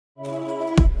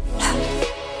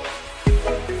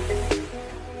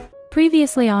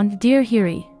Previously on Dear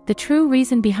Hyeri, the true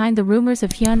reason behind the rumors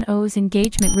of Hyun-oh's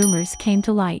engagement rumors came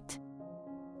to light.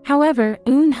 However,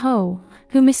 Eun-ho,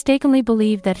 who mistakenly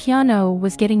believed that Hyun-oh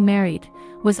was getting married,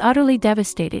 was utterly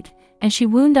devastated, and she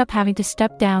wound up having to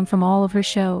step down from all of her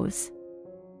shows.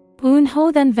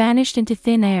 Eun-ho then vanished into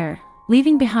thin air,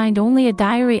 leaving behind only a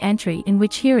diary entry in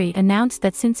which Hyeri announced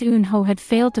that since Eun-ho had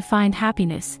failed to find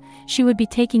happiness, she would be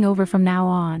taking over from now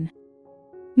on.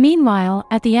 Meanwhile,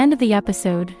 at the end of the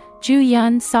episode,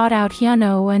 Joo-yeon sought out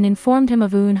Hyun-oh and informed him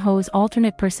of Eun-ho's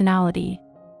alternate personality.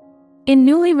 In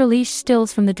newly released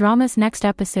stills from the drama's next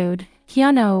episode,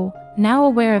 Hyun-oh, now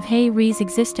aware of Hyeri's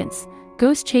existence,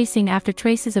 goes chasing after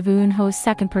traces of Eun-ho's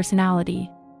second personality.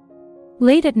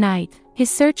 Late at night, his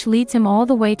search leads him all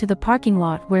the way to the parking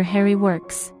lot where Hyeri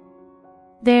works.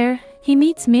 There, he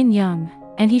meets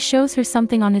Min-young, and he shows her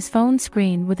something on his phone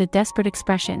screen with a desperate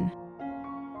expression.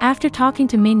 After talking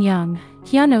to Min-young,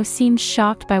 Hyun-oh seems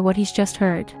shocked by what he's just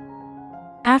heard.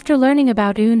 After learning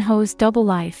about Eun-ho's double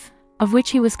life, of which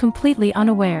he was completely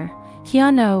unaware,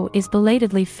 Hyun-oh is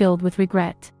belatedly filled with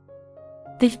regret.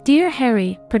 The Dear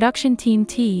Hyeri production team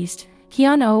teased,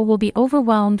 Hyun-oh will be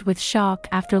overwhelmed with shock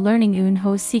after learning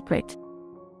Eun-ho's secret.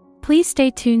 Please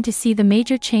stay tuned to see the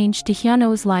major change to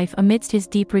Hyun-oh's life amidst his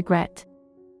deep regret.